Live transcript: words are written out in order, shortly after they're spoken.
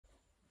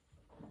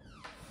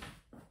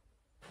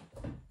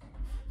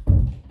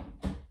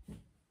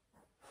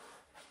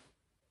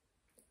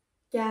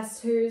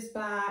Guess who's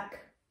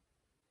back?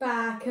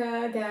 Back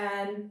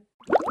again.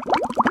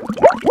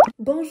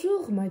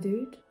 Bonjour, my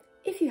dude.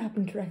 If you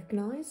happen to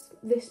recognise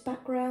this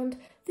background,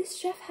 this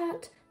chef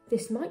hat,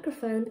 this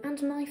microphone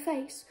and my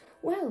face,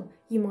 well,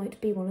 you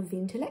might be one of the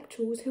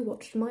intellectuals who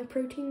watched my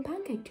protein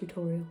pancake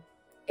tutorial.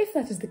 If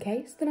that is the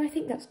case, then I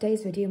think that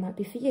today's video might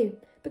be for you,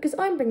 because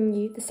I'm bringing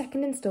you the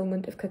second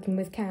instalment of Cooking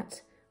with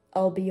Kat.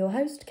 I'll be your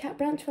host, Kat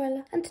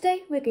Branchweiler, and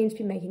today we're going to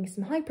be making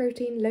some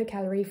high-protein,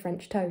 low-calorie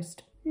French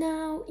toast.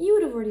 Now, you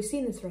would have already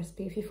seen this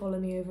recipe if you follow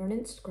me over on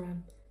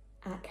Instagram,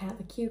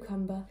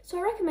 @CatTheCucumber, so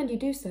I recommend you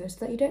do so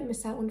that you don't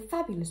miss out on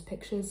fabulous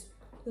pictures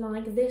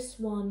like this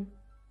one.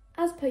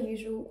 As per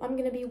usual, I'm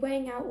going to be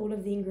weighing out all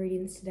of the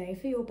ingredients today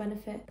for your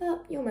benefit,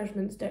 but your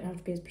measurements don't have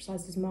to be as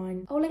precise as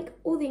mine. I'll link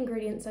all the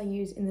ingredients I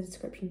use in the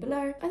description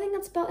below. I think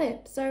that's about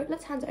it, so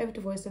let's hand it over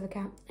to VoiceOver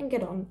Kat and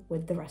get on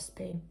with the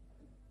recipe.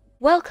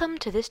 Welcome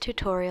to this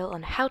tutorial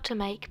on how to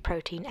make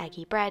protein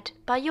eggy bread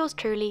by yours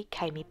truly,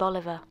 Kami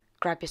Bolivar.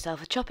 Grab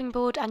yourself a chopping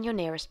board and your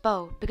nearest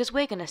bowl, because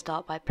we're going to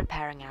start by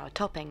preparing our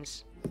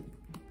toppings.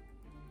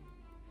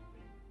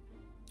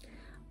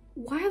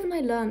 Why haven't I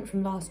learnt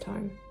from last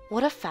time?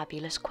 What a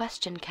fabulous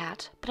question,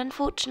 Kat, but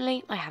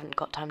unfortunately I haven't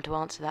got time to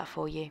answer that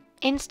for you.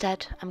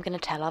 Instead, I'm going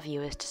to tell our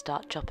viewers to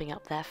start chopping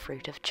up their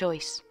fruit of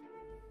choice.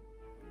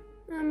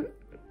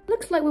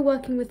 Looks like we're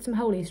working with some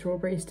holy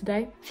strawberries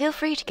today. Feel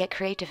free to get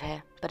creative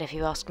here, but if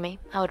you ask me,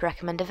 I would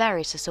recommend a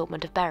various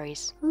assortment of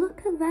berries. Look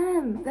at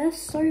them, they're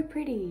so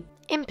pretty.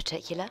 In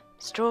particular,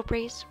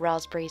 strawberries,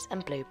 raspberries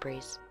and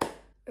blueberries.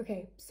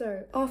 Okay,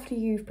 so after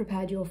you've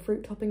prepared your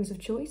fruit toppings of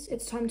choice,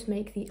 it's time to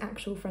make the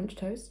actual French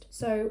toast.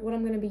 So what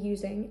I'm going to be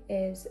using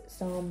is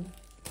some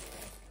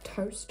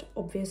toast,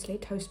 obviously,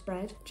 toast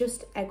bread,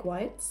 just egg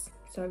whites.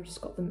 So I've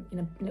just got them in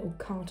a little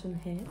carton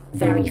here.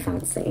 Very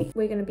fancy.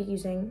 We're going to be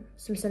using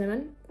some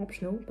cinnamon,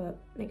 optional, but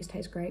makes it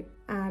taste great,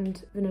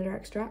 and vanilla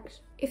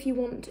extract. If you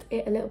want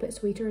it a little bit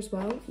sweeter as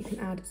well, you can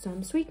add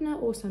some sweetener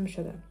or some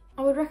sugar.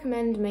 I would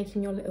recommend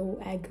making your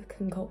little egg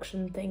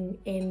concoction thing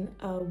in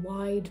a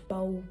wide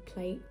bowl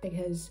plate,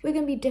 because we're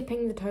going to be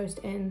dipping the toast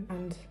in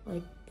and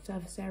like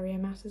surface area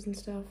masses and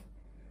stuff.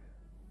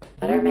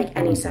 That don't make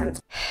any sense.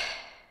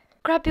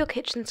 Grab your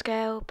kitchen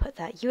scale, put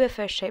that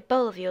UFO-shaped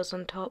bowl of yours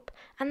on top,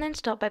 and then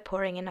start by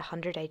pouring in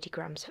 180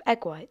 grams of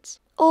egg whites.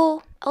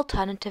 Or,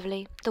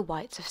 alternatively, the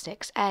whites of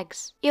 6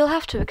 eggs. You'll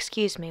have to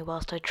excuse me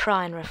whilst I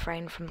try and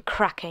refrain from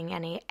cracking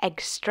any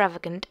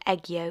extravagant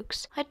egg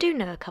yolks. I do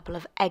know a couple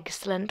of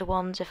excellent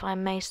ones, if I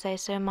may say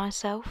so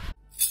myself.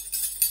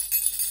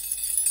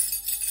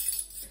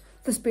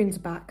 The spoons are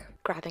back.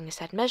 Grabbing a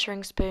set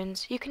measuring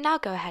spoons, you can now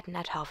go ahead and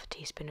add half a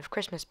teaspoon of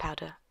Christmas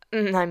powder.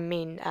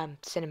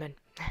 Cinnamon.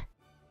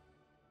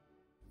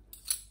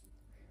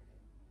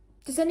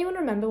 Does anyone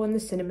remember when the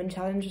cinnamon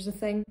challenge was a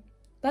thing?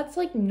 Let's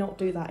not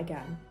do that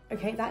again,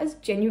 okay? That is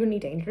genuinely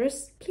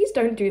dangerous. Please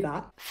don't do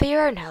that. For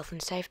your own health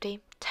and safety,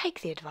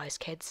 take the advice,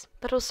 kids.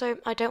 But also,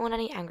 I don't want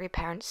any angry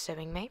parents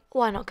suing me.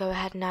 Why not go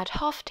ahead and add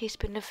half a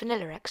teaspoon of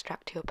vanilla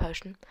extract to your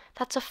potion?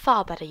 That's a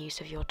far better use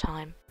of your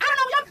time. I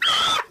don't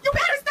know, you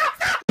better stop!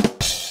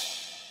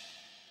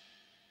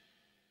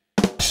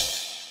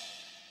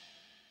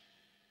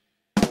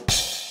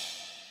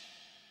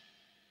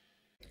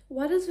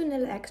 Why does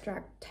vanilla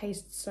extract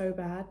taste so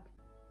bad?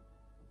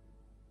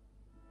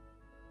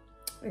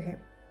 Okay.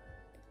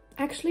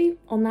 Actually,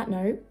 on that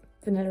note,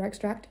 vanilla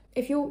extract,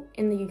 if you're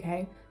in the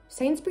UK,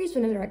 Sainsbury's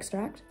vanilla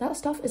extract, that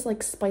stuff is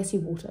like spicy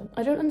water.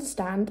 I don't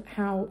understand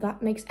how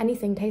that makes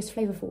anything taste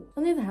flavourful.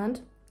 On the other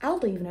hand,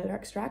 Aldi vanilla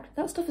extract,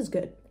 that stuff is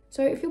good.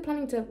 So if you're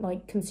planning to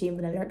consume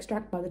vanilla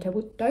extract by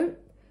the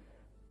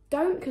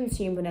don't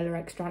consume vanilla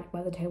extract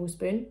by the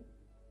tablespoon.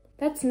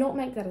 Let's not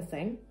make that a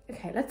thing.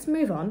 Okay, let's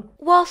move on.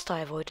 Whilst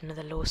I avoid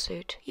another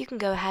lawsuit, you can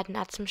go ahead and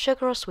add some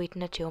sugar or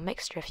sweetener to your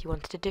mixture if you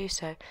wanted to do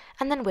so,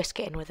 and then whisk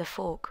it in with a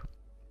fork.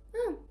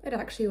 Oh, it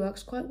actually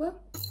works quite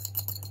well.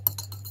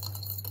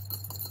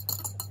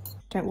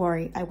 Don't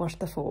worry, I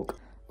washed the fork.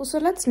 Also,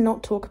 let's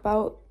not talk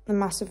about the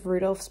massive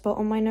Rudolph spot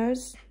on my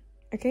nose,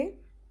 okay?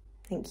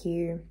 Thank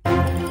you.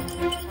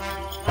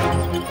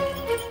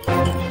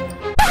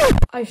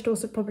 I should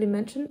also probably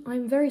mention,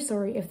 I'm very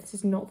sorry if this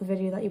is not the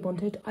video that you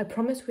wanted. I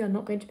promise we are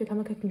not going to become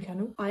a cooking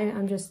channel. I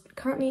am just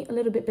currently a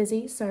little bit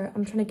busy, so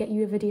I'm trying to get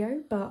you a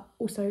video, but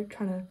also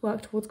trying to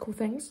work towards cool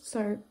things.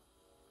 So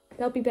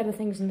there'll be better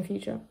things in the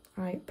future,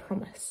 I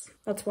promise.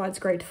 That's why it's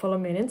great to follow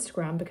me on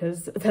Instagram,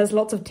 because there's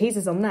lots of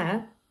teasers on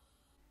there.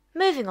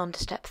 Moving on to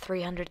step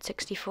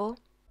 364.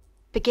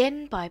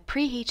 Begin by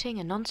preheating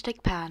a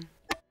non-stick pan.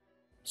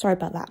 Sorry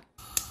about that.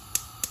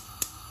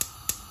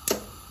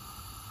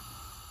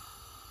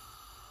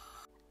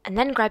 And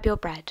then grab your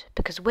bread,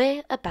 because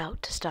we're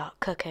about to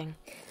start cooking.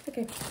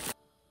 Okay.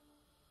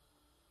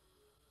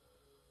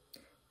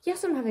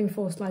 Yes, I'm having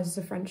 4 slices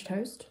of French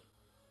toast.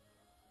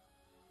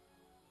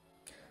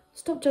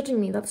 Stop judging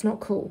me, that's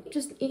not cool.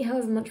 Just eat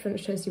however much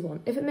French toast you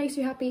want. If it makes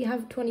you happy,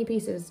 have 20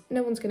 pieces.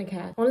 No one's gonna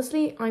care.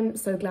 Honestly, I'm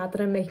so glad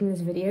that I'm making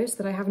this video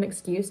so that I have an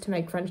excuse to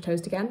make French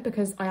toast again,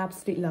 because I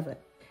absolutely love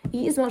it.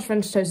 Eat as much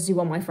French toast as you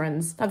want, my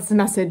friends. That's the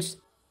message.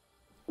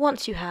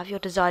 Once you have your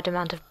desired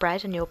amount of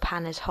bread and your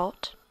pan is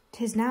hot,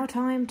 'tis now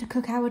time to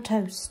cook our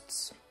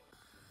toasts.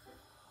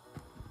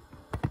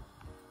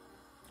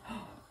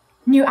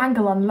 New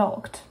angle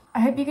unlocked.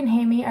 I hope you can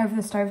hear me over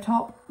the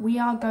stovetop. We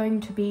are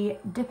going to be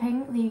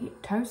dipping the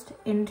toast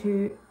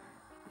into...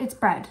 It's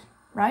bread,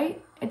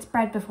 right? It's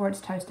bread before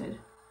it's toasted.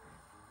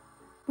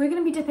 We're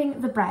going to be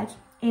dipping the bread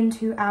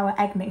into our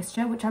egg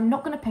mixture, which I'm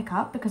not going to pick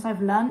up because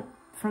I've learnt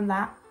from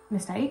that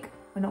mistake.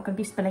 We're not going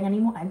to be spilling any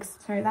more eggs.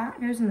 So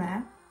that goes in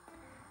there.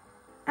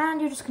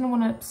 And you're just going to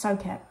want to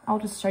soak it. I'll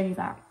just show you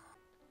that.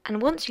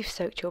 and once you've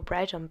soaked your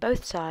bread on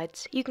both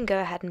sides, you can go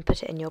ahead and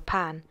put it in your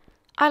pan.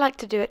 I like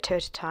to do it 2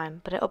 at a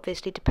time, but it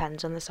obviously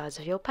depends on the size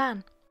of your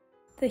pan.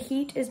 The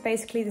heat is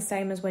basically the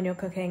same as when you're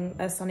cooking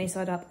a sunny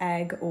side up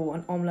egg or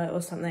an omelette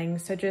or something,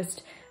 so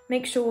just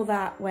make sure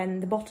that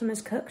when the bottom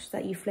is cooked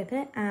that you flip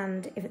it,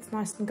 and if it's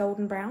nice and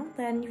golden brown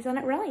then you've done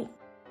it right.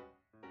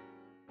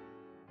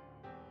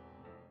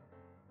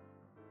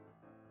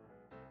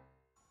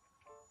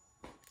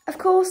 Of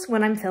course,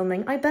 when I'm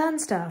filming I burn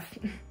stuff.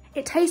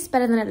 It tastes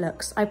better than it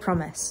looks, I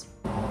promise.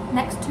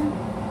 Next to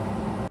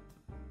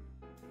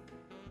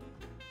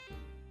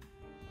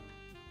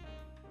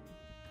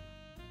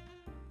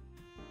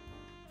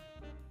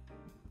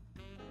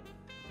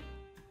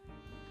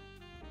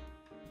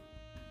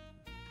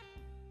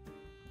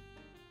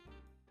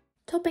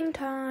topping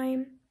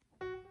time.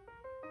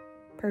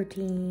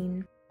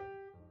 Protein.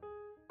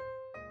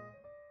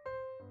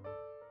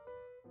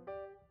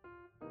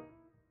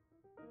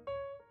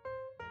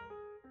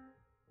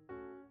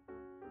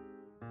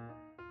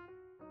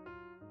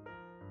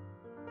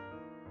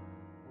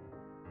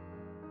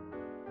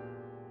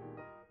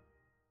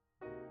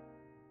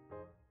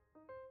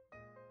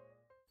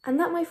 And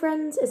that, my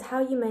friends, is how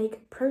you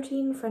make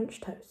protein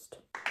French toast.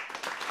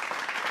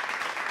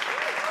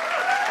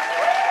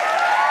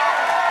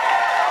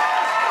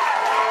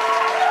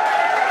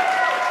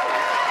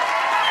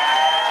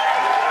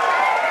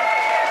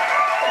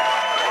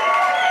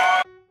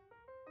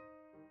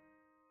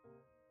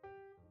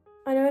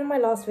 I know in my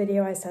last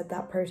video I said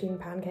that protein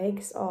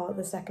pancakes are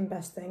the second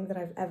best thing that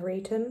I've ever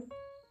eaten.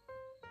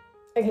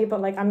 Okay,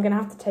 but like I'm gonna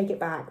have to take it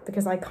back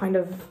because I kind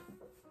of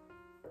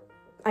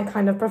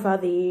prefer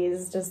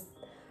these. Just,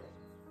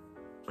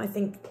 I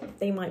think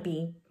they might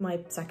be my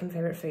second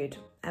favourite food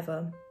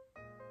ever.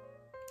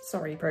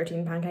 Sorry,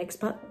 protein pancakes,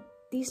 but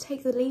these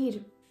take the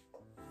lead.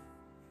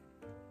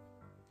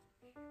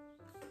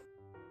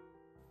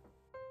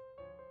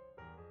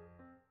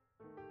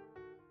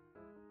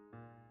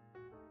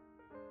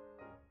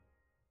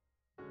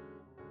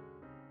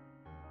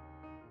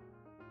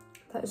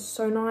 That is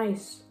so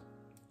nice.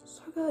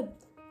 So good.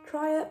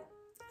 Try it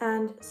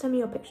and send me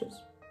your pictures.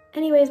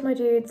 Anyways, my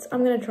dudes,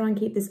 I'm going to try and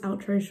keep this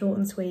outro short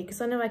and sweet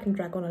because I know I can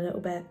drag on a little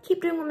bit.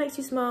 Keep doing what makes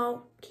you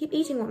smile. Keep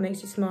eating what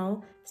makes you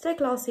smile. Stay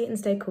classy and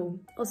stay cool.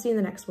 I'll see you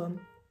in the next one.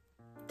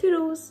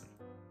 Toodles!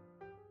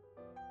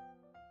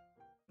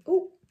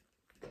 Oh,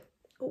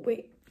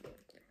 wait.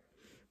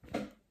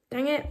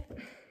 Dang it.